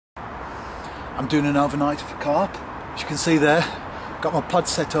I'm doing an overnighter for carp. As you can see there, got my pod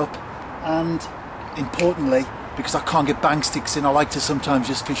set up, and importantly, because I can't get bank sticks in, I like to sometimes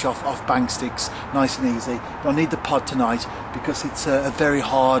just fish off bank sticks, nice and easy. But I need the pod tonight because it's a very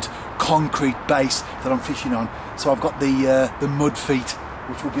hard concrete base that I'm fishing on. So I've got the mud feet,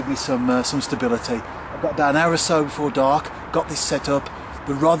 which will give me some stability. I've got about an hour or so before dark, got this set up.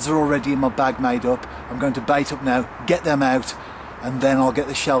 The rods are already in my bag made up. I'm going to bait up now, get them out, and then I'll get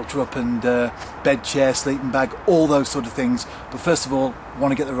the shelter up and bed chair, sleeping bag, all those sort of things. But first of all, I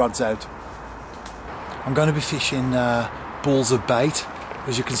want to get the rods out. I'm going to be fishing balls of bait,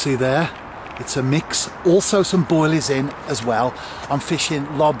 as you can see there. It's a mix, also some boilies in as well. I'm fishing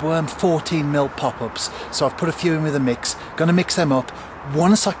lobworm 14mm pop-ups, so I've put a few in with a mix. Going to mix them up.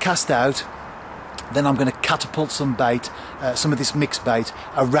 Once I cast out, then I'm going to catapult some bait, some of this mixed bait,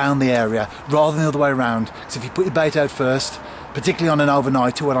 around the area, rather than the other way around. So if you put your bait out first, particularly on an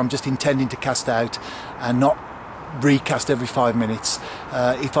overnighter when I'm just intending to cast out and not recast every 5 minutes,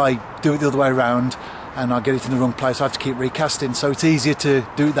 if I do it the other way around and I get it in the wrong place, I have to keep recasting, so it's easier to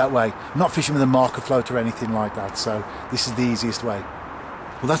do it that way. I'm not fishing with a marker float or anything like that, so this is the easiest way.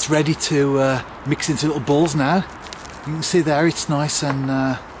 Well, that's ready to mix into little balls now. You can see there it's nice and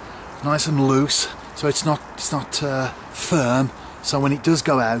loose, so it's not firm, so when it does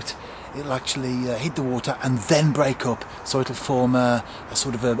go out it'll actually hit the water and then break up, so it'll form a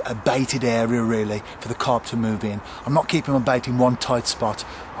sort of a baited area really for the carp to move in. I'm not keeping my bait in one tight spot.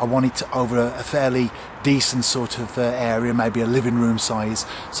 I want it over a fairly decent sort of area, maybe a living room size,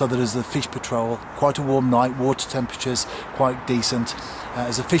 so that as the fish patrol, quite a warm night, water temperatures quite decent,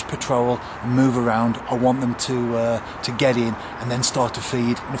 as the fish patrol and move around, I want them to get in and then start to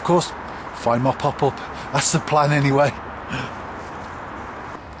feed, and of course find my pop-up. That's the plan anyway.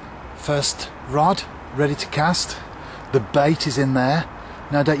 First rod ready to cast. The bait is in there.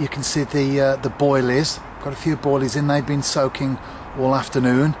 No doubt you can see the boilies. Got a few boilies in. They've been soaking all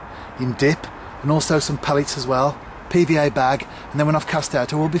afternoon in dip, and also some pellets as well. PVA bag, and then when I've cast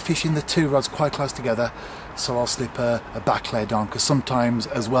out I will be fishing the two rods quite close together, so I'll slip a back lead on, because sometimes,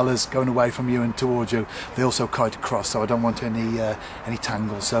 as well as going away from you and towards you, they also kite across, so I don't want any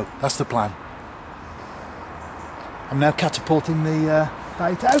tangles. So that's the plan. I'm now catapulting the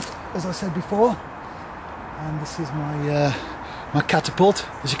bait out, as I said before, and this is my catapult.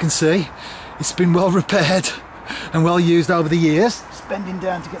 As you can see, it's been well repaired and well used over the years. Just bending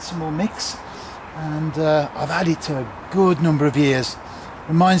down to get some more mix, and I've had it to a good number of years.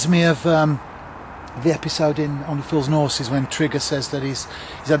 Reminds me of the episode in Only Fools and Horses when Trigger says that he's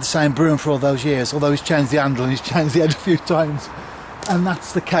had the same broom for all those years, although he's changed the handle and he's changed the head a few times. And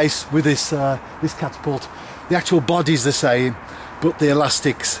that's the case with this catapult. The actual body's the same, but the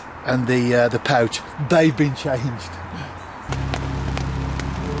elastics and the pouch, they've been changed.